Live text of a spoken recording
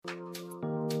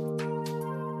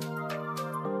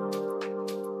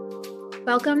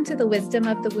Welcome to the Wisdom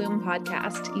of the Womb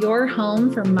podcast, your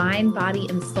home for mind, body,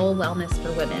 and soul wellness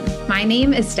for women. My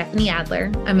name is Stephanie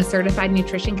Adler. I'm a certified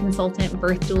nutrition consultant,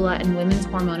 birth doula, and women's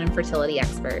hormone and fertility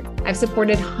expert. I've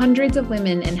supported hundreds of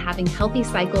women in having healthy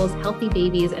cycles, healthy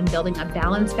babies, and building a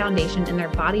balanced foundation in their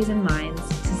bodies and minds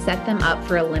to set them up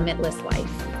for a limitless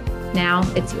life. Now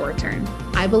it's your turn.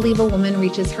 I believe a woman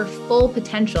reaches her full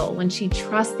potential when she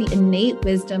trusts the innate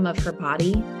wisdom of her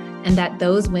body, and that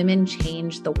those women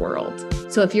change the world.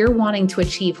 So if you're wanting to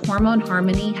achieve hormone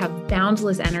harmony, have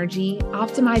boundless energy,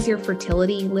 optimize your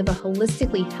fertility, live a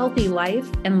holistically healthy life,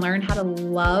 and learn how to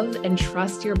love and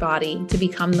trust your body to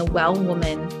become the well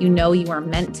woman you know you are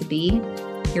meant to be,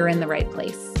 you're in the right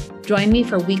place. Join me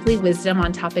for weekly wisdom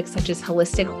on topics such as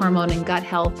holistic hormone and gut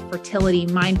health, fertility,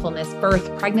 mindfulness,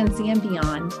 birth, pregnancy, and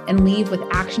beyond, and leave with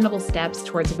actionable steps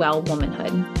towards well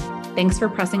womanhood. Thanks for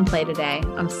pressing play today.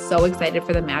 I'm so excited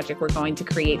for the magic we're going to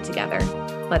create together.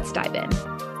 Let's dive in.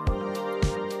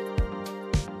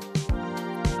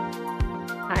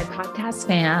 Hi, podcast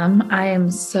fam. I am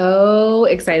so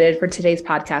excited for today's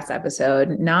podcast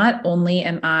episode. Not only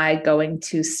am I going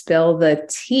to spill the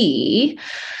tea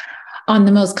on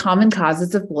the most common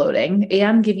causes of bloating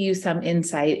and give you some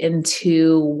insight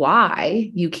into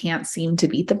why you can't seem to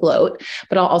beat the bloat,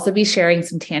 but I'll also be sharing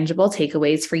some tangible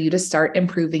takeaways for you to start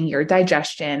improving your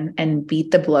digestion and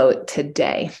beat the bloat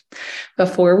today.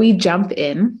 Before we jump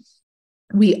in,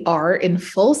 we are in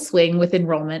full swing with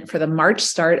enrollment for the March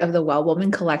start of the Well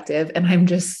Woman Collective, and I'm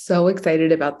just so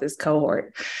excited about this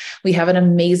cohort. We have an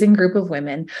amazing group of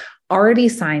women already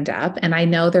signed up, and I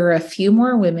know there are a few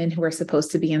more women who are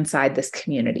supposed to be inside this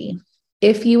community.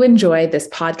 If you enjoy this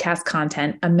podcast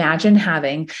content, imagine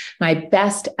having my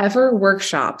best ever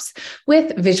workshops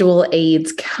with visual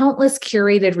aids, countless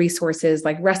curated resources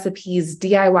like recipes,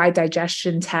 DIY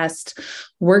digestion tests,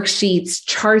 worksheets,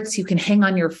 charts you can hang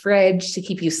on your fridge to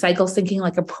keep you cycle syncing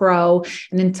like a pro,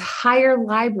 an entire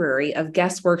library of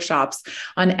guest workshops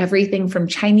on everything from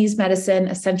Chinese medicine,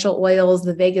 essential oils,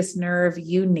 the vagus nerve,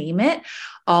 you name it,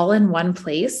 all in one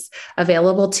place,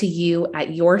 available to you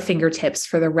at your fingertips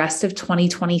for the rest of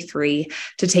 2023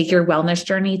 to take your wellness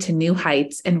journey to new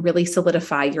heights and really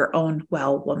solidify your own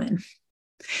well woman.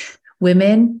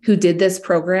 Women who did this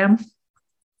program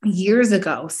years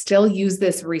ago still use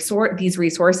these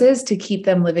resources to keep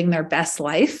them living their best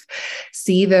life.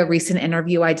 See the recent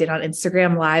interview I did on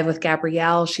Instagram Live with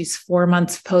Gabrielle. She's 4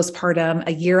 months postpartum,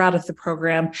 a year out of the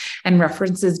program, and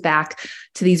references back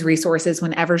to these resources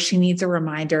whenever she needs a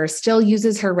reminder, still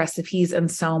uses her recipes and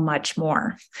so much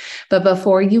more. But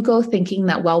before you go thinking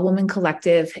that Well Woman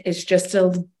Collective is just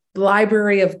a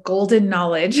library of golden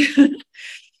knowledge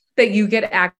that you get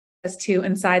access to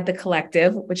inside the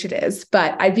collective, which it is,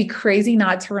 but I'd be crazy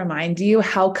not to remind you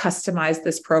how customized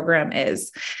this program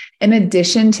is. In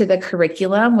addition to the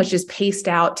curriculum, which is paced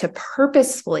out to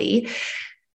purposefully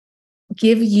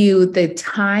give you the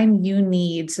time you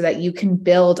need so that you can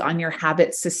build on your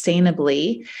habits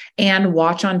sustainably and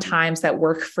watch on times that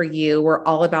work for you. We're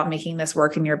all about making this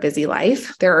work in your busy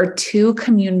life. There are 2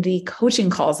 community coaching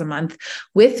calls a month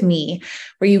with me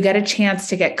where you get a chance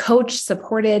to get coached,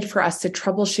 supported, for us to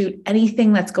troubleshoot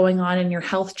anything that's going on in your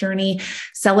health journey,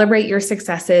 celebrate your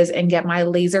successes, and get my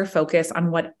laser focus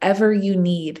on whatever you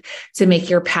need to make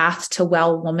your path to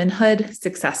well womanhood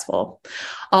successful,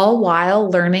 all while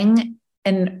learning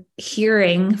and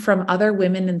hearing from other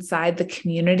women inside the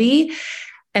community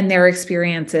and their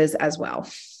experiences as well.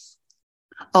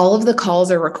 All of the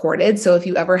calls are recorded, so if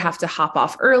you ever have to hop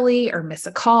off early or miss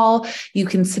a call, you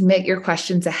can submit your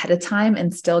questions ahead of time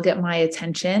and still get my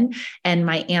attention and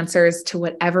my answers to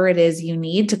whatever it is you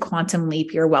need to quantum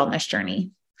leap your wellness journey.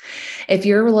 If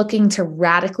you're looking to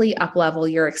radically uplevel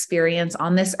your experience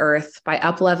on this earth by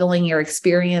upleveling your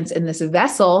experience in this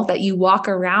vessel that you walk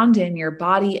around in, your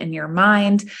body and your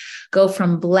mind, go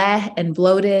from bleh and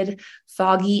bloated,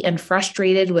 foggy and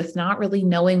frustrated with not really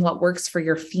knowing what works for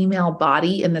your female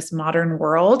body in this modern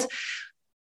world,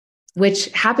 which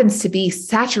happens to be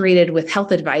saturated with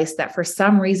health advice that for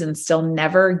some reason still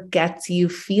never gets you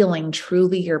feeling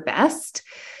truly your best,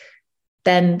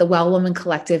 then the Well Woman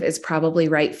Collective is probably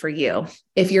right for you.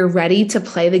 If you're ready to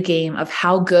play the game of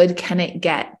how good can it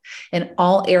get in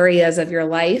all areas of your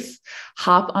life,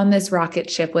 hop on this rocket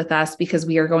ship with us because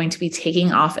we are going to be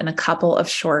taking off in a couple of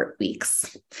short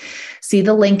weeks. See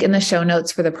the link in the show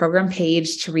notes for the program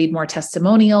page to read more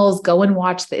testimonials, go and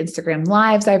watch the Instagram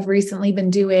lives I've recently been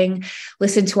doing,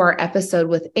 listen to our episode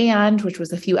with Anne, which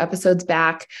was a few episodes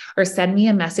back, or send me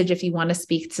a message if you want to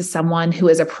speak to someone who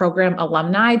is a program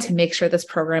alumni to make sure this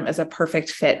program is a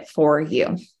perfect fit for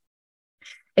you.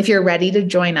 If you're ready to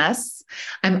join us,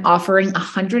 I'm offering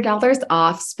 $100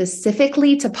 off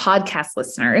specifically to podcast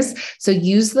listeners. So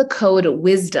use the code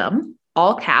WISDOM,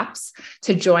 all caps,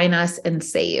 to join us and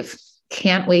save.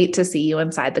 Can't wait to see you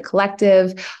inside the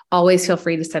collective. Always feel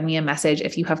free to send me a message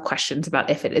if you have questions about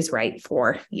if it is right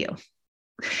for you.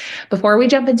 Before we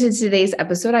jump into today's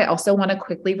episode, I also want to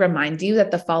quickly remind you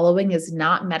that the following is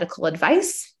not medical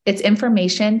advice. It's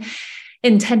information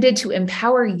intended to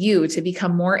empower you to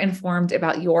become more informed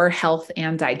about your health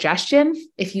and digestion.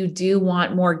 If you do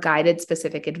want more guided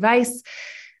specific advice,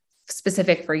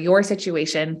 specific for your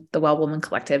situation, the Well Woman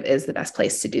Collective is the best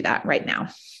place to do that right now.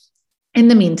 In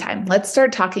the meantime, let's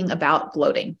start talking about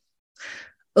bloating.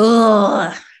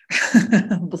 Ugh.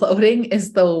 Bloating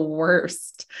is the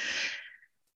worst.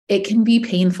 It can be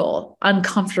painful,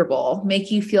 uncomfortable,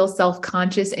 make you feel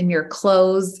self-conscious in your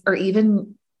clothes, or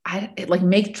even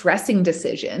make dressing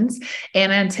decisions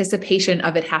in anticipation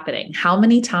of it happening. How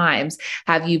many times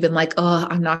have you been like, oh,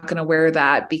 I'm not going to wear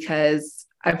that because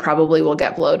I probably will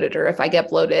get bloated. Or if I get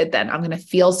bloated, then I'm going to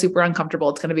feel super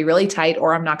uncomfortable. It's going to be really tight,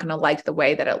 or I'm not going to like the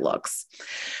way that it looks.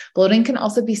 Bloating can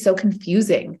also be so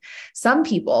confusing. Some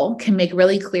people can make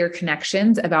really clear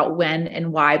connections about when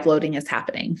and why bloating is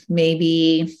happening.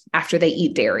 Maybe after they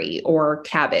eat dairy or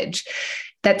cabbage.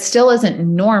 That still isn't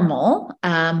normal,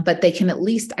 but they can at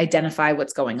least identify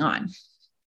what's going on.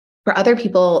 For other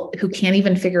people who can't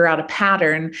even figure out a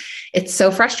pattern, it's so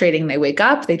frustrating. They wake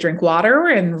up, they drink water,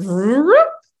 and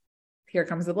here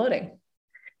comes the bloating.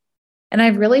 And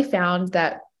I've really found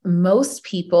that most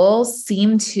people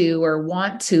seem to or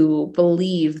want to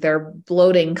believe their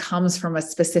bloating comes from a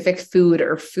specific food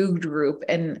or food group.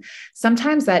 And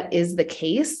sometimes that is the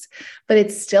case, but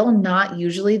it's still not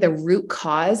usually the root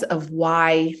cause of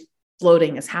why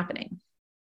bloating is happening.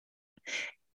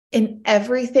 In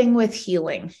everything with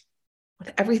healing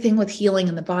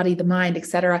in the body, the mind,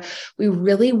 etc., we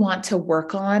really want to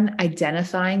work on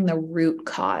identifying the root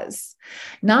cause,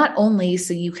 not only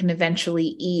so you can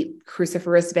eventually eat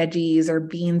cruciferous veggies or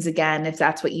beans again, if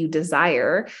that's what you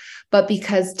desire, but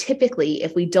because typically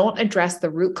if we don't address the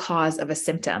root cause of a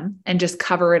symptom and just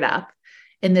cover it up,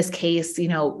 in this case,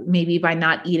 maybe by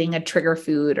not eating a trigger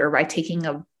food or by taking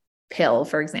a pill,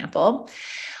 for example,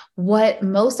 what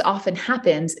most often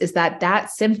happens is that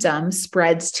symptom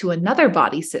spreads to another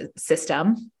body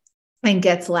system and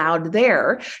gets loud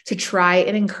there to try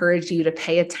and encourage you to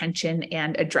pay attention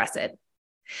and address it.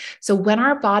 So when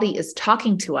our body is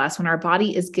talking to us, when our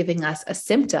body is giving us a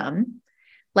symptom,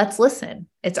 let's listen.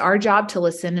 It's our job to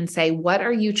listen and say, what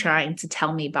are you trying to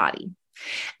tell me, body?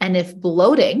 And if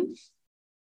bloating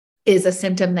is a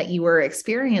symptom that you are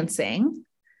experiencing,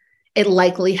 it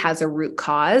likely has a root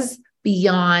cause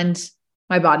beyond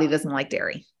my body doesn't like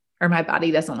dairy or my body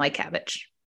doesn't like cabbage.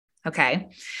 Okay.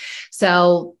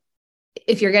 So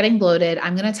if you're getting bloated,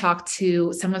 I'm going to talk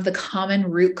to some of the common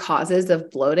root causes of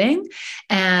bloating,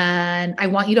 and I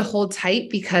want you to hold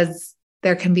tight because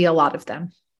there can be a lot of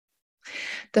them.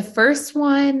 The first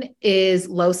one is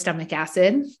low stomach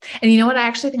acid. And you know what? I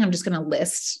actually think I'm just going to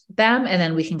list them and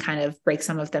then we can kind of break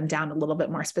some of them down a little bit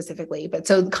more specifically. But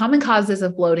so common causes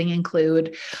of bloating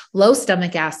include low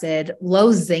stomach acid,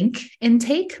 low zinc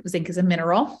intake. Zinc is a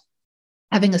mineral.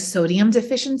 Having a sodium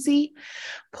deficiency,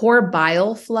 poor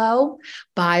bile flow.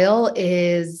 Bile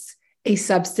is a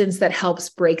substance that helps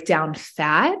break down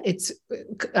fat. It's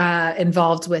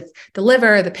involved with the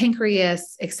liver, the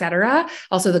pancreas, etc.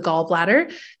 Also the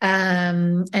gallbladder.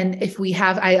 And if we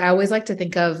have, I always like to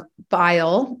think of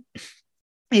bile.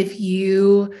 If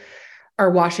you are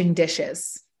washing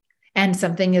dishes and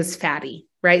something is fatty,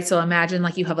 right? So imagine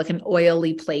like you have like an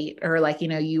oily plate, or like,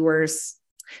 you were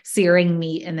searing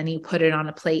meat and then you put it on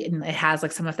a plate and it has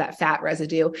like some of that fat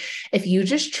residue. If you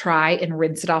just try and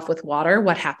rinse it off with water,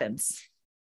 what happens?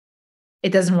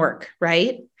 It doesn't work,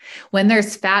 right? When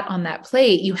there's fat on that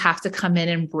plate, you have to come in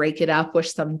and break it up with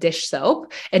some dish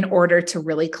soap in order to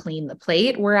really clean the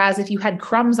plate. Whereas if you had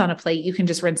crumbs on a plate, you can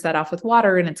just rinse that off with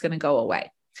water and it's going to go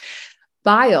away.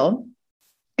 Bile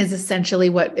is essentially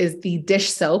what is the dish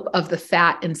soap of the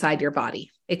fat inside your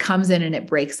body. It comes in and it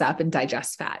breaks up and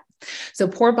digests fat. So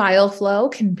poor bile flow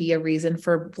can be a reason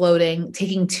for bloating.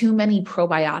 Taking too many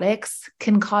probiotics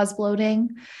can cause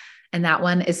bloating. And that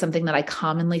one is something that I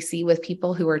commonly see with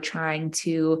people who are trying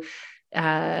to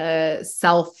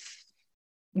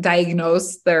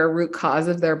self-diagnose their root cause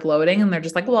of their bloating. And they're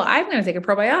just like, well, I'm going to take a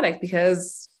probiotic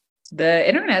because the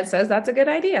internet says that's a good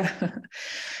idea.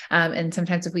 And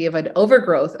sometimes if we have an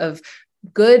overgrowth of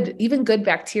even good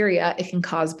bacteria, it can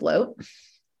cause bloat.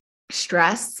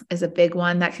 Stress is a big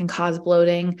one that can cause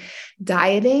bloating.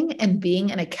 Dieting and being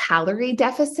in a calorie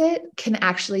deficit can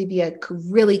actually be a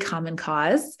really common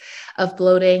cause of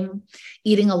bloating.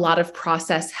 Eating a lot of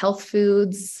processed health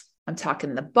foods. I'm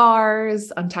talking the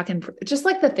bars. I'm talking just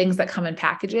like the things that come in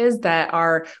packages that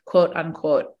are quote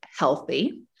unquote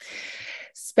healthy.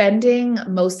 Spending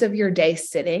most of your day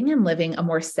sitting and living a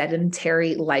more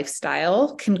sedentary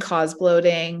lifestyle can cause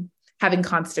bloating. Having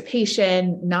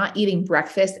constipation, not eating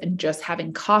breakfast and just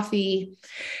having coffee.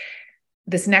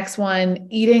 This next one,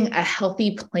 eating a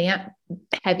healthy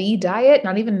plant-heavy diet,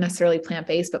 not even necessarily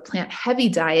plant-based, but plant-heavy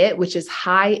diet, which is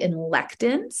high in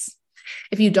lectins.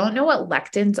 If you don't know what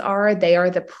lectins are, they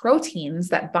are the proteins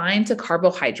that bind to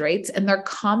carbohydrates, and they're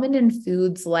common in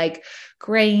foods like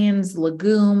grains,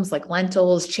 legumes, like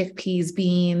lentils, chickpeas,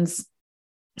 beans,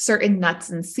 certain nuts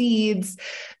and seeds,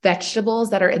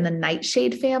 vegetables that are in the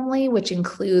nightshade family, which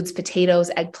includes potatoes,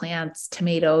 eggplants,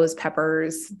 tomatoes,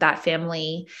 peppers, that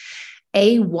family.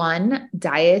 A1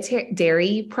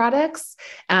 dairy products,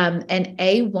 and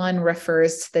A1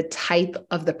 refers to the type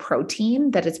of the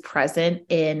protein that is present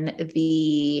in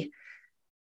the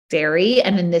dairy.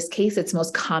 And in this case, it's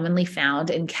most commonly found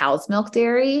in cow's milk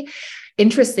dairy.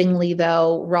 Interestingly,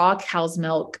 though, raw cow's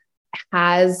milk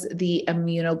has the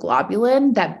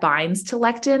immunoglobulin that binds to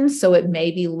lectins, so it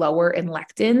may be lower in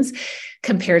lectins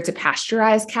compared to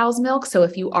pasteurized cow's milk. So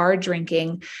if you are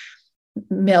drinking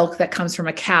milk that comes from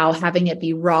a cow, having it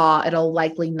be raw, it'll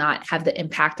likely not have the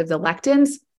impact of the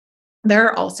lectins. There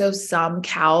are also some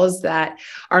cows that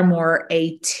are more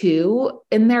A2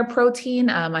 in their protein.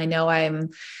 I know I'm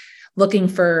looking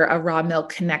for a raw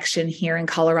milk connection here in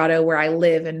Colorado where I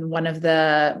live. And one of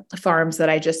the farms that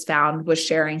I just found was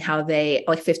sharing how they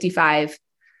like 55,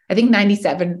 I think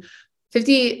 97,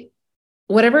 50,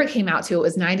 whatever it came out to, it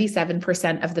was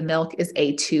 97% of the milk is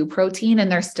A2 protein, and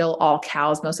they're still all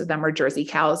cows. Most of them are Jersey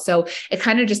cows. So it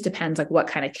kind of just depends like what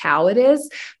kind of cow it is,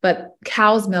 but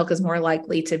cow's milk is more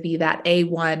likely to be that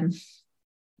A1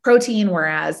 protein,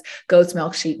 whereas goat's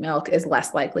milk, sheep milk is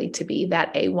less likely to be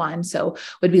that A1, so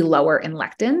would be lower in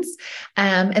lectins.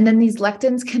 And then these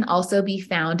lectins can also be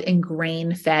found in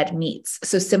grain-fed meats.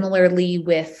 So similarly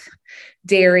with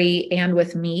dairy and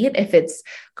with meat, if it's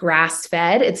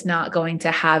grass-fed, it's not going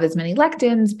to have as many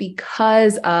lectins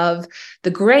because of the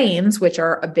grains, which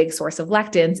are a big source of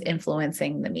lectins,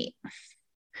 influencing the meat.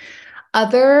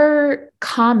 Other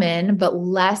common but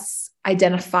less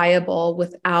identifiable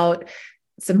without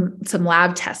some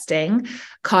lab testing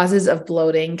causes of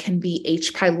bloating can be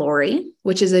H. pylori,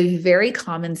 which is a very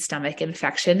common stomach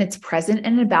infection. It's present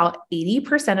in about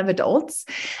 80% of adults,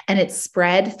 and it's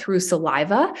spread through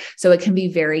saliva. So it can be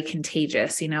very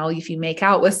contagious. You know, if you make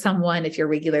out with someone, if you're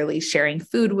regularly sharing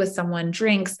food with someone,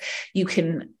 drinks, you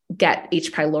can get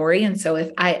H. pylori. And so if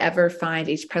I ever find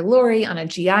H. pylori on a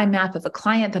GI map of a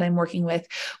client that I'm working with,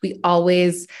 we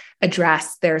always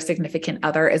address their significant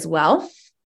other as well,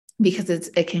 because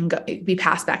it can be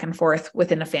passed back and forth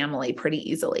within a family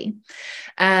pretty easily.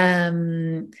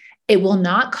 It will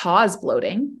not cause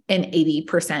bloating in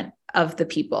 80% of the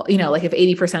people. You know, like if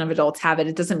 80% of adults have it,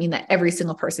 it doesn't mean that every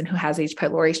single person who has H.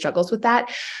 pylori struggles with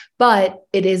that, but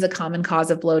it is a common cause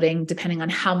of bloating depending on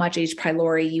how much H.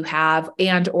 pylori you have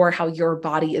and or how your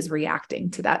body is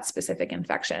reacting to that specific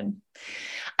infection.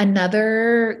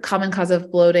 Another common cause of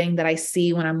bloating that I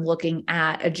see when I'm looking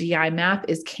at a GI map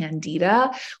is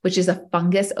Candida, which is a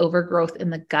fungus overgrowth in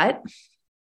the gut.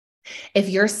 If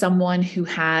you're someone who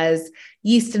has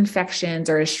yeast infections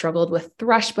or has struggled with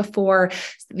thrush before,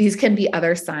 these can be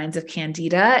other signs of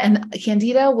Candida. And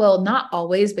Candida will not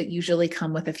always, but usually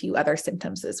come with a few other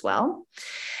symptoms as well.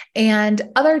 And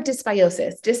other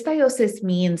dysbiosis. Dysbiosis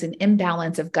means an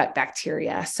imbalance of gut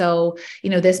bacteria. So,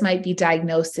 this might be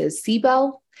diagnosed as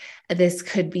SIBO. This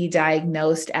could be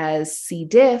diagnosed as C.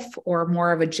 diff, or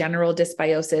more of a general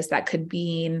dysbiosis that could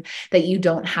mean that you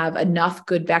don't have enough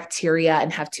good bacteria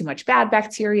and have too much bad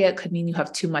bacteria. It could mean you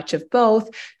have too much of both.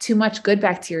 Too much good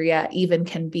bacteria even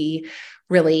can be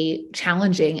really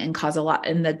challenging and cause a lot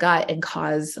in the gut and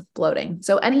cause bloating.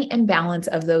 So any imbalance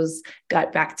of those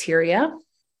gut bacteria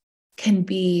can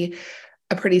be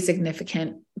a pretty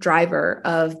significant driver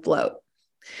of bloat.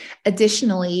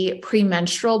 Additionally,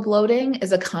 premenstrual bloating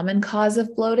is a common cause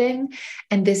of bloating,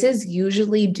 and this is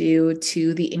usually due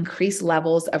to the increased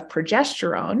levels of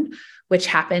progesterone, which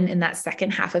happen in that second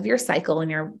half of your cycle in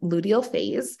your luteal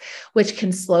phase, which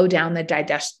can slow down the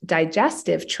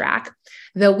digestive tract.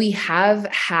 Though we have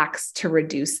hacks to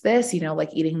reduce this,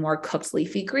 like eating more cooked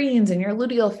leafy greens in your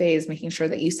luteal phase, making sure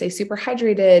that you stay super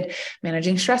hydrated,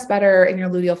 managing stress better in your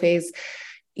luteal phase,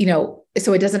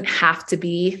 so it doesn't have to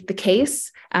be the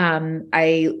case.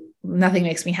 I nothing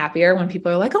makes me happier when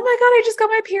people are like, oh my God, I just got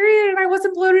my period and I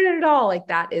wasn't bloated at all. Like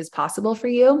that is possible for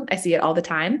you. I see it all the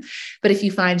time. But if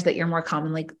you find that you're more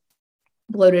commonly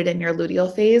bloated in your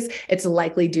luteal phase, it's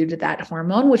likely due to that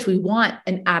hormone, which we want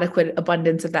an adequate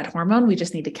abundance of that hormone. We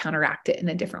just need to counteract it in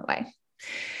a different way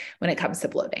when it comes to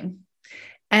bloating.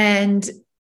 And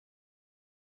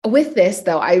with this,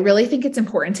 though, I really think it's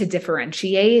important to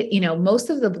differentiate, most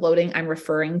of the bloating I'm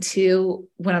referring to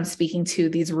when I'm speaking to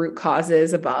these root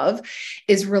causes above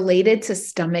is related to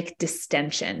stomach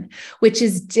distension, which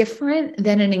is different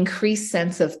than an increased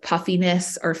sense of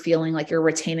puffiness or feeling like you're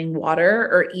retaining water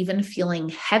or even feeling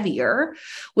heavier,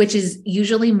 which is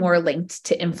usually more linked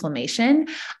to inflammation.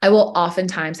 I will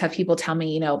oftentimes have people tell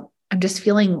me, I'm just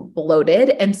feeling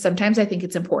bloated. And sometimes I think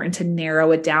it's important to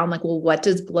narrow it down. Like, well, what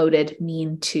does bloated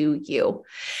mean to you?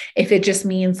 If it just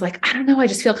means like, I don't know, I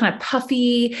just feel kind of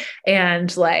puffy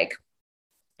and like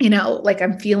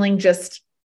I'm feeling just,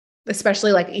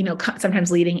 especially like, sometimes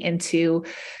leading into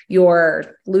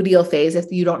your luteal phase,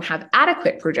 if you don't have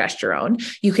adequate progesterone,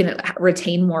 you can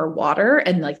retain more water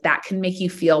and like that can make you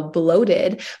feel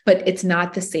bloated, but it's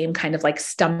not the same kind of like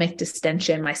stomach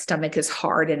distension. My stomach is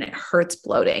hard and it hurts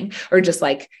bloating, or just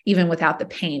like even without the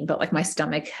pain, but like my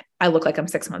stomach, I look like I'm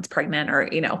 6 months pregnant, or,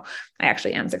 I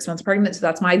actually am 6 months pregnant. So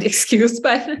that's my excuse,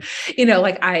 but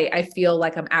like I feel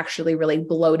like I'm actually really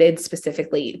bloated.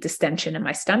 Specifically, distension in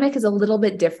my stomach is a little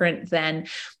bit different than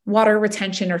water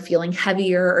retention or feeling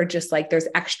heavier, or just like there's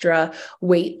extra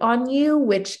weight on you,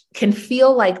 which can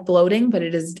feel like bloating, but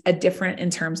it is a different in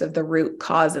terms of the root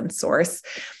cause and source.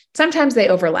 Sometimes they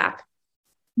overlap,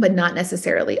 but not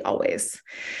necessarily always.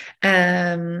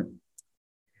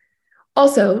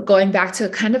 Also, going back to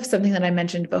kind of something that I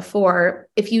mentioned before,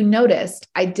 if you noticed,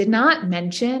 I did not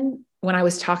mention when I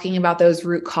was talking about those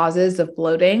root causes of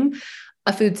bloating,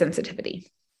 a food sensitivity.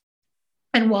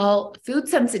 And while food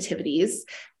sensitivities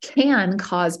can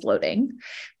cause bloating,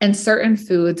 and certain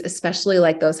foods, especially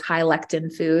like those high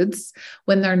lectin foods,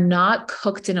 when they're not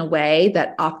cooked in a way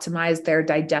that optimize their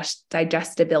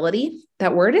digestibility,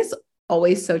 that word is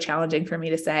always so challenging for me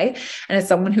to say. And as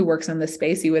someone who works in this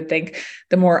space, you would think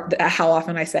how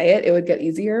often I say it, it would get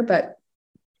easier, but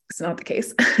it's not the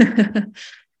case.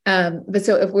 But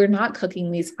so if we're not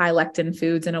cooking these high lectin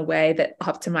foods in a way that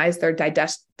optimize their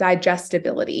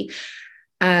digestibility,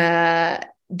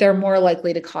 they're more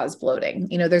likely to cause bloating.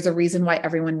 There's a reason why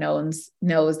everyone knows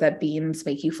that beans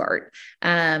make you fart.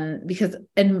 Because,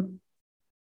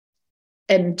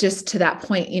 and just to that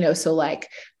point, so like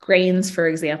grains, for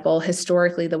example,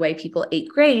 historically, the way people ate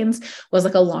grains was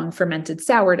like a long fermented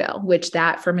sourdough, which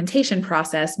that fermentation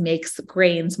process makes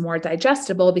grains more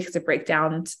digestible because it breaks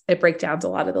down a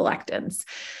lot of the lectins.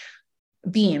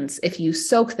 Beans, if you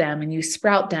soak them and you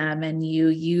sprout them and you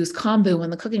use kombu in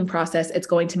the cooking process, it's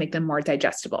going to make them more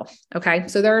digestible. Okay.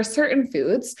 So there are certain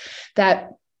foods that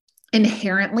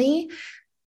inherently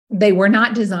they were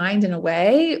not designed in a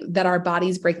way that our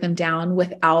bodies break them down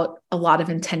without a lot of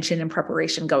intention and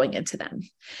preparation going into them.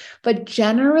 But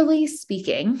generally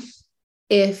speaking,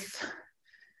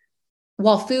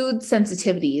 while food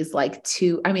sensitivities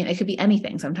it could be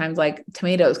anything. Sometimes like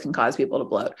tomatoes can cause people to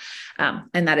bloat.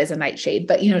 And that is a nightshade,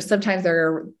 but sometimes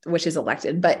which is a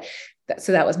lectin, but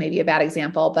so that was maybe a bad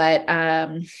example, but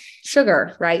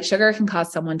sugar, right? Sugar can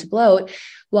cause someone to bloat.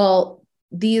 Well,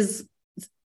 these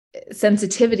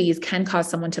sensitivities can cause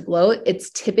someone to bloat. It's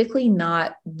typically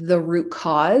not the root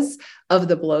cause of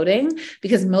the bloating,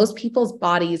 because most people's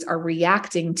bodies are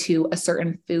reacting to a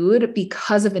certain food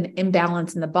because of an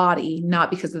imbalance in the body, not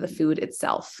because of the food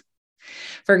itself.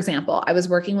 For example, I was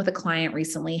working with a client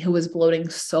recently who was bloating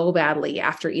so badly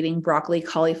after eating broccoli,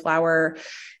 cauliflower,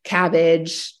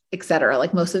 cabbage, etc.,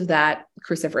 like most of that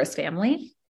cruciferous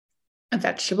family of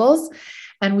vegetables.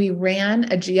 And we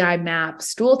ran a GI map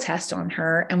stool test on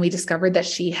her, and we discovered that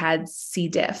she had C.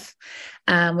 diff,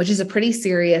 which is a pretty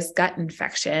serious gut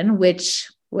infection, which,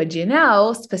 would you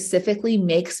know, specifically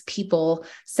makes people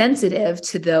sensitive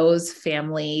to those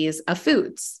families of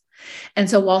foods. And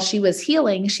so while she was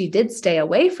healing, she did stay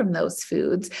away from those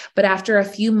foods. But after a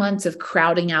few months of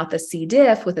crowding out the C.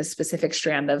 diff with a specific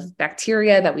strand of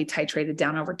bacteria that we titrated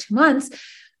down over 2 months,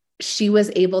 she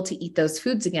was able to eat those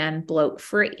foods again,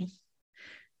 bloat-free.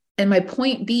 And my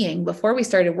point being, before we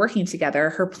started working together,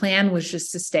 her plan was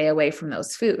just to stay away from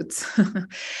those foods,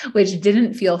 which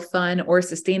didn't feel fun or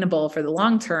sustainable for the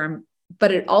long term,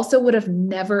 but it also would have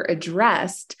never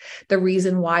addressed the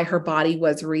reason why her body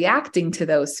was reacting to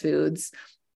those foods,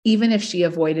 even if she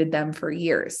avoided them for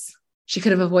years. She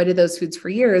could have avoided those foods for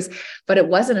years, but it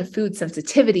wasn't a food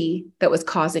sensitivity that was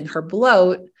causing her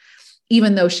bloat.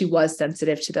 even though she was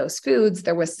sensitive to those foods,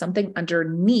 there was something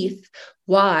underneath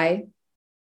why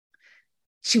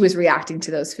she was reacting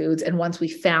to those foods. And once we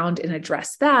found and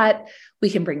addressed that, we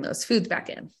can bring those foods back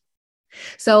in.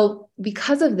 So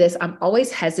because of this, I'm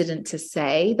always hesitant to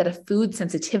say that a food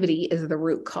sensitivity is the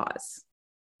root cause,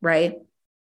 right?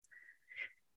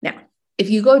 Now, if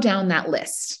you go down that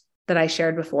list that I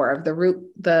shared before of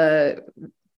the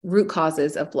root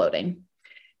causes of bloating,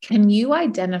 can you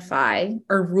identify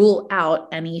or rule out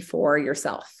any for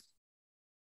yourself?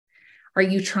 Are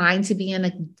you trying to be in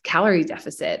a calorie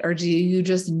deficit, or do you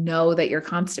just know that you're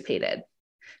constipated?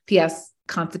 P.S.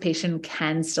 Constipation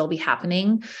can still be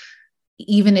happening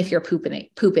even if you're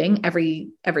pooping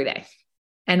every day.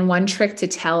 And one trick to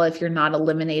tell if you're not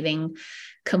eliminating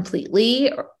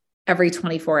completely every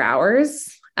 24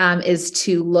 hours is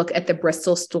to look at the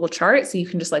Bristol stool chart. So you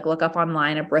can just look up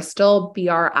online a Bristol,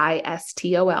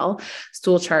 Bristol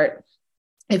stool chart.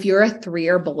 If you're a 3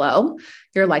 or below,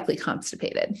 you're likely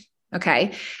constipated.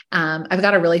 Okay. I've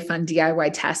got a really fun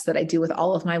DIY test that I do with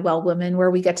all of my well women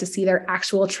where we get to see their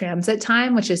actual transit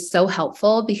time, which is so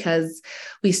helpful because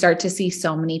we start to see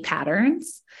so many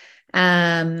patterns.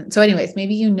 So anyways,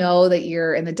 maybe you know that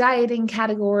you're in the dieting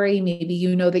category. Maybe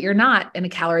you know that you're not in a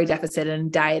calorie deficit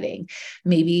and dieting.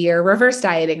 Maybe you're reverse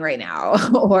dieting right now,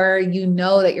 or you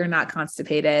know that you're not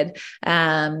constipated.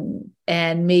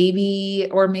 And maybe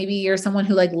you're someone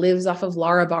who lives off of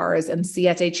Lara bars and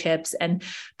Siete chips and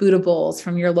Buddha bowls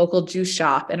from your local juice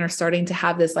shop and are starting to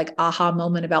have this aha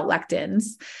moment about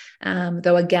lectins.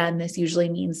 Though again, this usually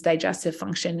means digestive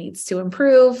function needs to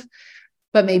improve.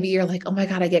 But maybe you're oh my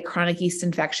God, I get chronic yeast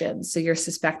infections. So you're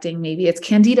suspecting maybe it's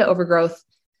candida overgrowth.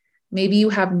 Maybe you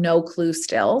have no clue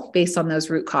still based on those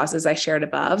root causes I shared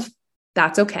above.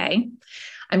 That's okay.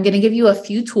 I'm going to give you a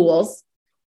few tools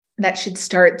that should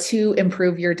start to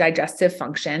improve your digestive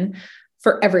function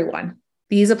for everyone.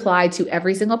 These apply to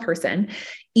every single person,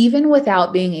 even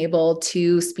without being able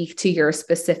to speak to your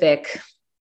specific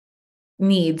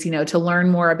needs, to learn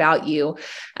more about you,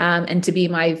 and to be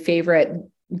my favorite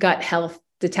gut health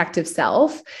detective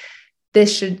self.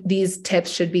 These tips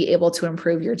should be able to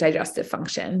improve your digestive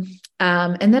function.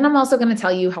 And then I'm also going to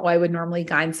tell you how I would normally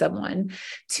guide someone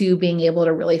to being able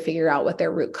to really figure out what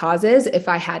their root cause is if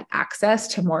I had access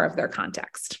to more of their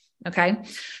context. Okay.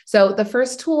 So the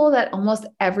first tool that almost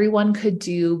everyone could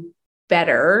do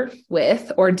better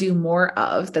with or do more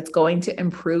of that's going to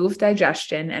improve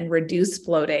digestion and reduce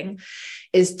bloating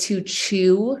is to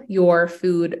chew your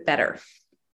food better.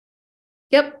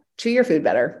 Yep. Chew your food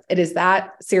better. It is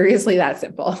seriously that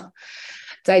simple.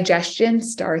 Digestion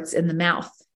starts in the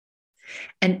mouth.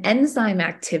 And enzyme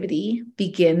activity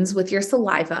begins with your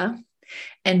saliva.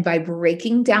 And by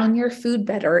breaking down your food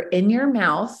better in your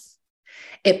mouth,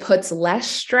 it puts less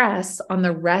stress on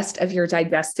the rest of your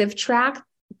digestive tract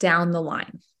down the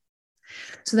line.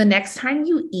 So the next time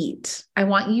you eat, I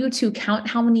want you to count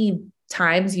how many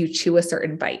times you chew a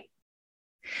certain bite.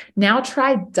 Now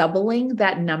try doubling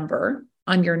that number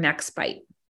on your next bite.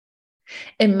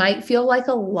 It might feel like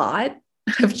a lot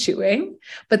of chewing,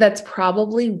 but that's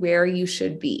probably where you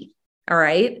should be. All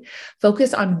right.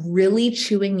 Focus on really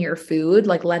chewing your food,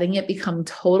 letting it become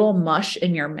total mush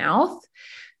in your mouth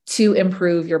to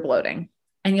improve your bloating.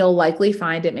 And you'll likely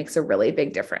find it makes a really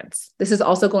big difference. This is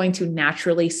also going to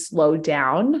naturally slow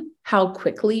down how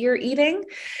quickly you're eating.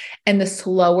 And the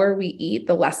slower we eat,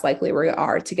 the less likely we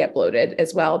are to get bloated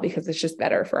as well, because it's just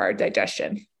better for our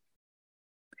digestion.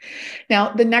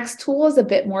 Now, the next tool is a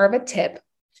bit more of a tip,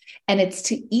 and it's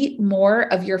to eat more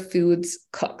of your foods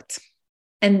cooked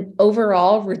and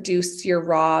overall reduce your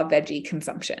raw veggie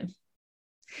consumption.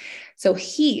 So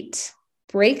heat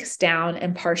breaks down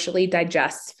and partially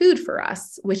digests food for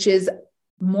us, which is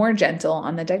more gentle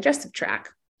on the digestive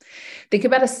tract. Think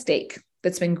about a steak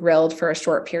that's been grilled for a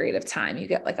short period of time. You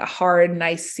get a hard,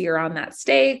 nice sear on that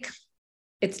steak.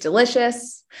 It's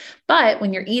delicious, but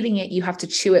when you're eating it, you have to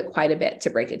chew it quite a bit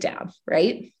to break it down,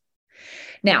 right?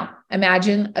 Now,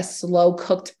 imagine a slow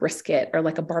cooked brisket or a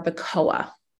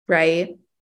barbacoa, right?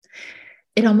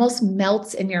 It almost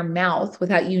melts in your mouth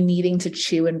without you needing to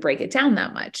chew and break it down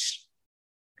that much.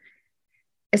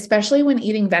 Especially when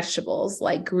eating vegetables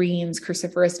like greens,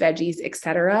 cruciferous veggies,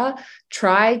 etc.,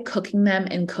 try cooking them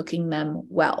and cooking them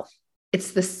well.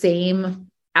 It's the same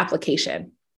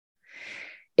application.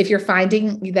 If you're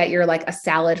finding that you're a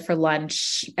salad for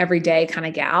lunch every day kind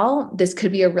of gal, this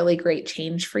could be a really great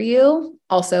change for you.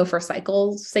 Also for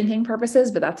cycle syncing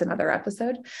purposes, but that's another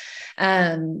episode.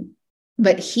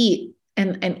 But heat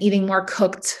and eating more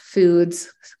cooked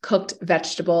foods, cooked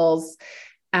vegetables,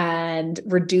 and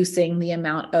reducing the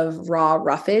amount of raw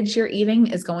roughage you're eating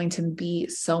is going to be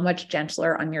so much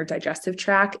gentler on your digestive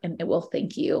tract, and it will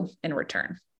thank you in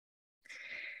return.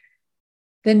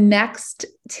 The next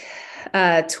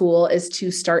tool is to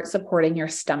start supporting your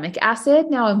stomach acid.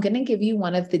 Now, I'm going to give you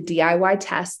one of the DIY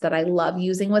tests that I love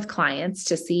using with clients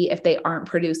to see if they aren't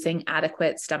producing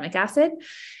adequate stomach acid.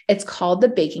 It's called the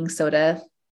baking soda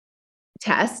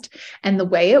test. And the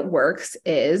way it works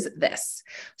is this.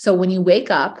 So when you wake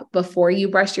up, before you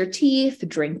brush your teeth,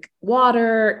 drink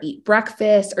water, eat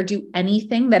breakfast, or do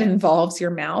anything that involves your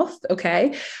mouth,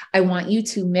 okay, I want you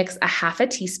to mix a half a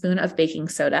teaspoon of baking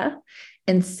soda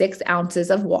and 6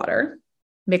 ounces of water,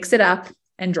 mix it up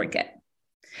and drink it.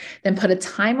 Then put a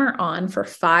timer on for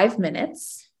 5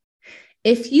 minutes.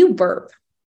 If you burp,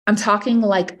 I'm talking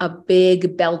like a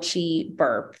big belchy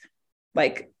burp,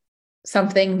 like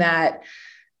something that,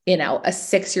 a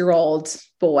 6-year-old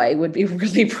boy would be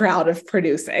really proud of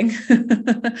producing.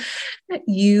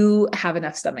 You have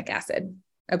enough stomach acid.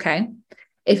 Okay.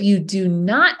 If you do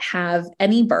not have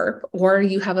any burp, or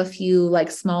you have a few like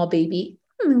small baby,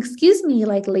 excuse me,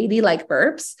 like ladylike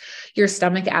burps, your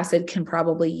stomach acid can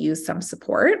probably use some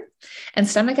support. And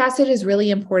stomach acid is really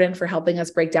important for helping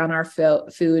us break down our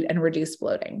food and reduce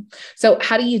bloating. So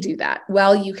how do you do that?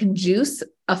 Well, you can juice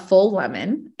a full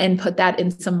lemon and put that in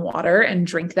some water and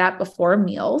drink that before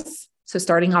meals. So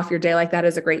starting off your day like that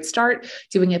is a great start.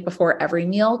 Doing it before every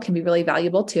meal can be really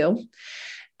valuable too.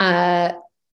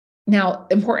 Now,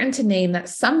 important to name that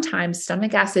sometimes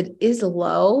stomach acid is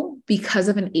low because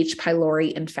of an H.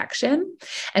 pylori infection.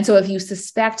 And so if you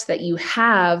suspect that you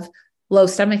have low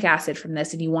stomach acid from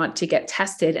this and you want to get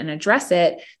tested and address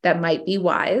it, that might be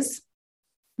wise.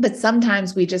 But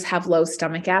sometimes we just have low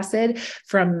stomach acid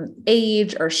from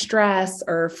age or stress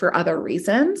or for other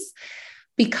reasons.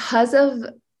 Because of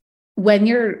when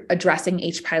you're addressing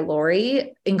H.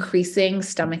 pylori, increasing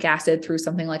stomach acid through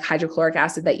something like hydrochloric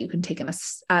acid that you can take in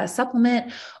a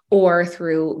supplement or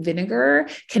through vinegar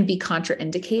can be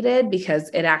contraindicated because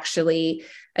it actually,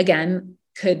 again,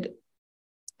 could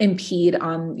impede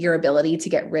on your ability to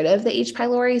get rid of the H.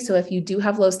 pylori. So if you do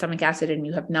have low stomach acid and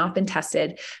you have not been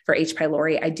tested for H.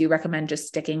 pylori, I do recommend just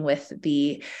sticking with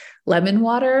the lemon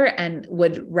water and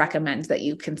would recommend that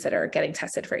you consider getting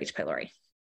tested for H. pylori.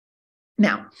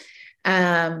 Now,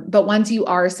 but once you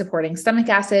are supporting stomach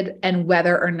acid, and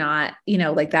whether or not,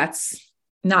 that's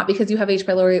not because you have H.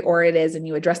 pylori, or it is, and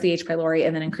you address the H. pylori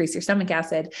and then increase your stomach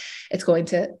acid, it's going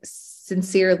to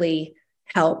sincerely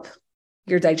help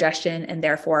your digestion and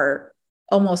therefore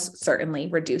almost certainly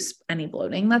reduce any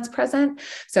bloating that's present.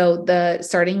 So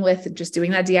starting with just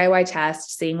doing that DIY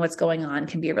test, seeing what's going on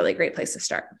can be a really great place to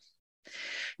start.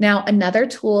 Now, another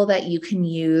tool that you can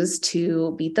use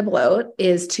to beat the bloat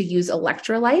is to use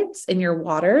electrolytes in your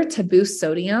water to boost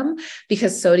sodium,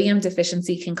 because sodium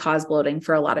deficiency can cause bloating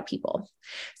for a lot of people.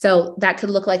 So that could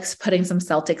look like putting some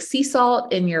Celtic sea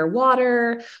salt in your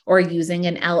water, or using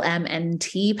an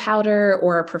LMNT powder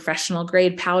or a professional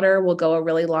grade powder will go a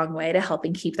really long way to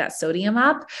helping keep that sodium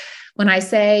up. When I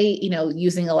say,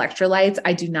 using electrolytes,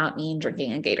 I do not mean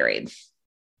drinking a Gatorade.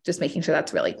 Just making sure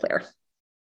that's really clear.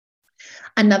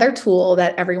 Another tool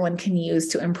that everyone can use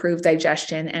to improve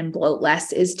digestion and bloat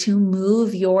less is to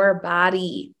move your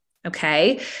body.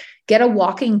 Okay. Get a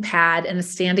walking pad and a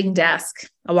standing desk.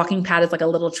 A walking pad is like a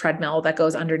little treadmill that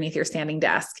goes underneath your standing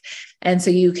desk. And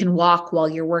so you can walk while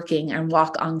you're working and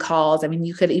walk on calls. I mean,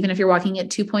 you could, even if you're walking at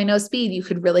 2.0 speed, you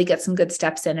could really get some good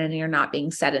steps in and you're not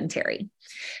being sedentary.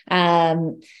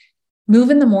 Move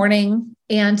in the morning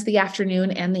and the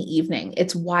afternoon and the evening.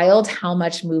 It's wild how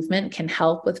much movement can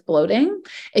help with bloating.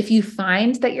 If you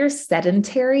find that you're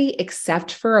sedentary,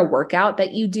 except for a workout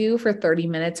that you do for 30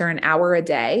 minutes or an hour a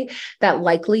day, that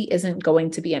likely isn't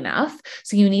going to be enough.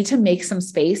 So you need to make some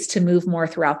space to move more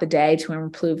throughout the day to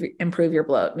improve your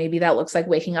bloat. Maybe that looks like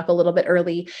waking up a little bit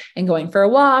early and going for a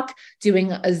walk,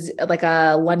 doing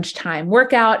a lunchtime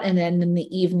workout, and then in the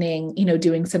evening,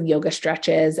 doing some yoga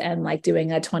stretches and like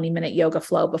doing a 20-minute yoga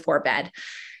flow before bed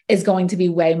is going to be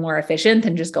way more efficient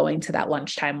than just going to that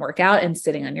lunchtime workout and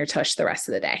sitting on your tush the rest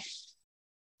of the day.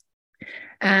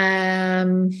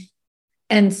 And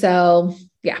so,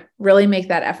 really make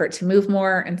that effort to move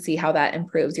more and see how that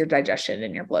improves your digestion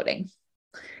and your bloating.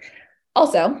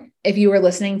 Also, if you were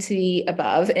listening to the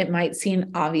above, it might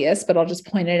seem obvious, but I'll just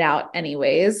point it out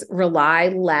anyways. Rely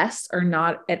less or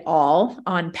not at all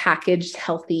on packaged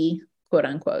healthy, quote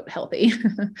unquote, healthy,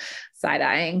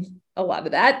 side-eyeing a lot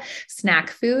of that, snack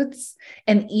foods,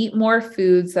 and eat more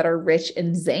foods that are rich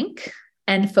in zinc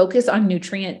and focus on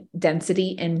nutrient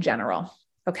density in general.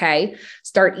 Okay.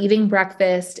 Start eating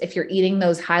breakfast. If you're eating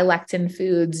those high lectin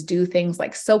foods, do things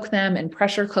like soak them and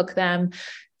pressure cook them,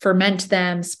 ferment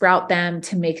them, sprout them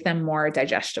to make them more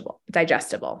digestible.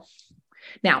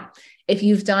 Now, if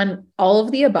you've done all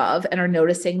of the above and are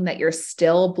noticing that you're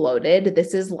still bloated,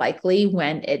 this is likely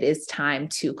when it is time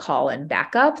to call in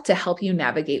backup to help you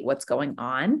navigate what's going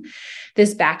on.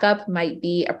 This backup might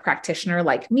be a practitioner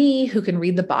like me who can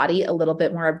read the body a little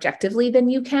bit more objectively than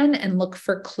you can and look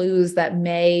for clues that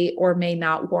may or may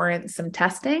not warrant some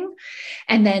testing.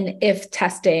 And then if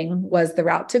testing was the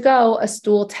route to go, a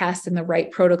stool test and the right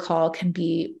protocol can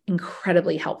be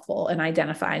incredibly helpful in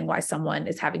identifying why someone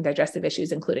is having digestive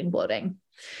issues, including bloating.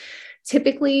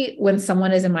 Typically, when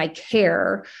someone is in my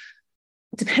care,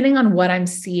 depending on what I'm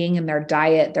seeing in their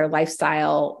diet, their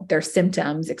lifestyle, their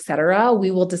symptoms, et cetera, we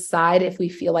will decide if we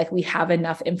feel like we have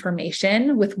enough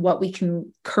information with what we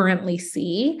can currently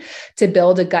see to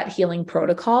build a gut healing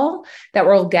protocol that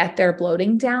will get their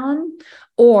bloating down.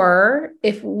 Or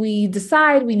if we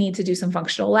decide we need to do some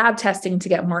functional lab testing to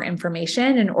get more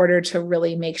information in order to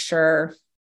really make sure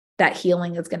that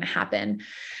healing is going to happen.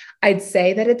 I'd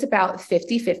say that it's about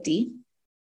 50-50.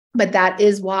 But that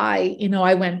is why,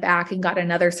 I went back and got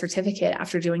another certificate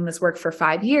after doing this work for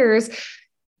 5 years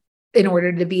in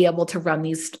order to be able to run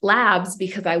these labs,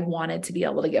 because I wanted to be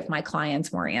able to give my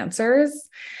clients more answers.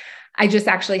 I just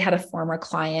actually had a former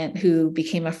client who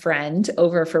became a friend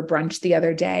over for brunch the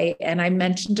other day. And I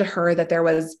mentioned to her that there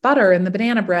was butter in the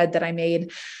banana bread that I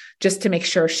made just to make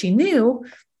sure she knew.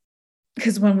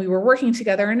 Because when we were working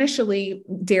together initially,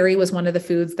 dairy was one of the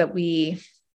foods that we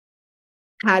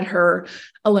had her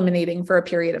eliminating for a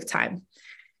period of time.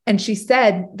 And she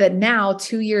said that now,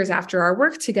 2 years after our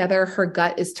work together, her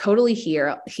gut is totally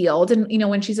healed. And,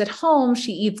 when she's at home,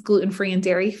 she eats gluten-free and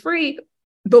dairy-free,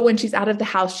 but when she's out of the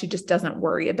house, she just doesn't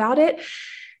worry about it.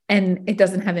 And it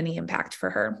doesn't have any impact for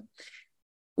her.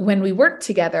 When we worked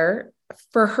together,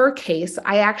 for her case,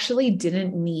 I actually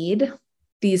didn't need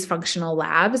these functional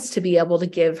labs to be able to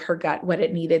give her gut what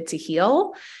it needed to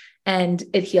heal. And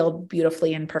it healed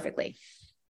beautifully and perfectly.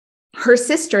 Her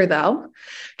sister, though,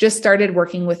 just started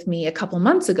working with me a couple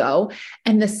months ago,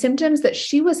 and the symptoms that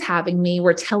she was having me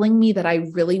were telling me that I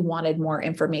really wanted more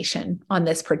information on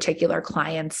this particular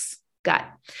client's gut.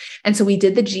 And so we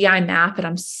did the GI map, and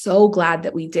I'm so glad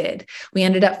that we did. We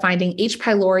ended up finding H.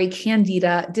 pylori,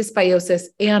 candida, dysbiosis,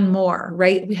 and more,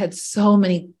 right? We had so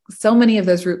many of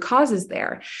those root causes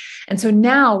there. And so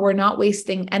now we're not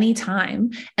wasting any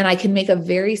time, and I can make a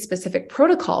very specific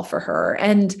protocol for her.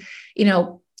 And,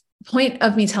 point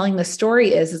of me telling the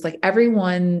story is like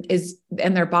everyone is,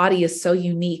 and their body is so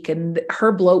unique, and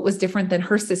her bloat was different than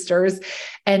her sister's,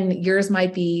 and yours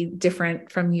might be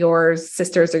different from your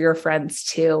sisters or your friends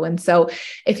too. And so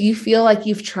if you feel like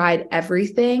you've tried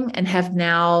everything and have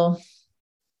now,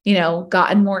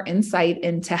 gotten more insight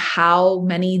into how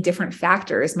many different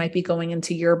factors might be going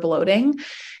into your bloating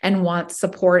and want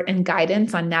support and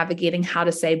guidance on navigating how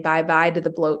to say bye-bye to the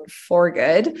bloat for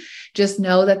good, just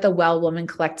know that the Well Woman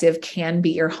Collective can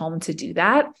be your home to do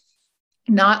that.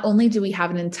 Not only do we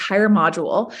have an entire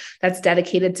module that's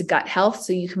dedicated to gut health,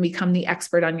 so you can become the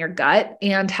expert on your gut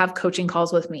and have coaching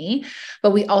calls with me, but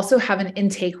we also have an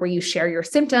intake where you share your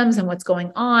symptoms and what's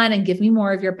going on and give me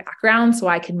more of your background so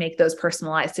I can make those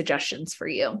personalized suggestions for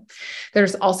you.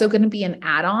 There's also going to be an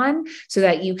add-on so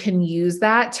that you can use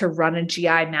that to run a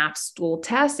GI map stool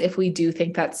test if we do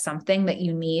think that's something that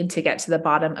you need to get to the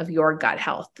bottom of your gut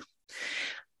health.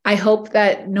 I hope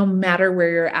that no matter where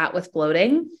you're at with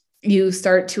bloating, you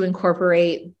start to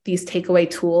incorporate these takeaway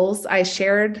tools I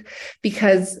shared,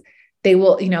 because they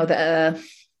will, the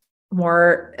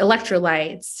more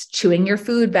electrolytes, chewing your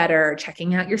food better,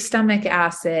 checking out your stomach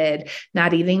acid,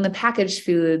 not eating the packaged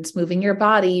foods, moving your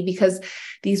body, because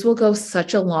these will go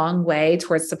such a long way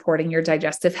towards supporting your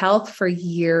digestive health for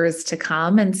years to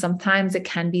come. And sometimes it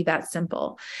can be that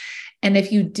simple. And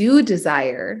if you do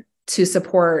desire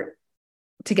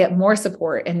to get more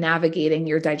support in navigating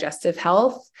your digestive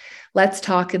health, let's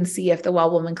talk and see if the Well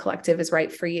Woman Collective is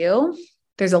right for you.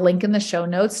 There's a link in the show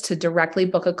notes to directly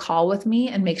book a call with me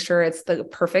and make sure it's the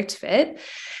perfect fit.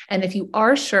 And if you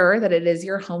are sure that it is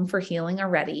your home for healing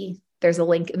already, there's a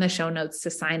link in the show notes to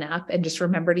sign up. And just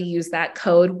remember to use that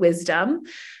code WISDOM,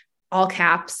 all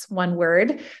caps, one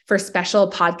word, for special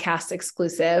podcast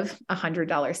exclusive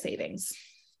 $100 savings.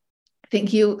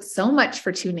 Thank you so much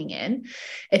for tuning in.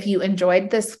 If you enjoyed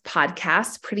this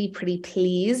podcast, pretty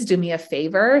please do me a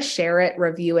favor, share it,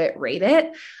 review it, rate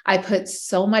it. I put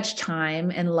so much time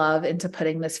and love into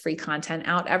putting this free content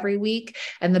out every week.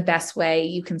 And the best way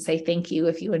you can say thank you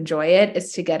if you enjoy it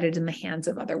is to get it in the hands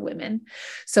of other women.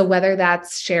 So whether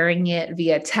that's sharing it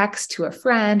via text to a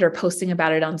friend or posting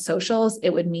about it on socials,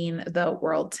 it would mean the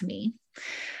world to me.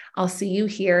 I'll see you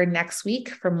here next week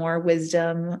for more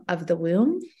wisdom of the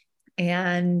womb.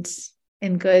 And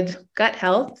in good gut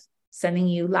health, sending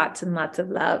you lots and lots of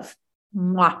love.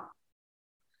 Mwah.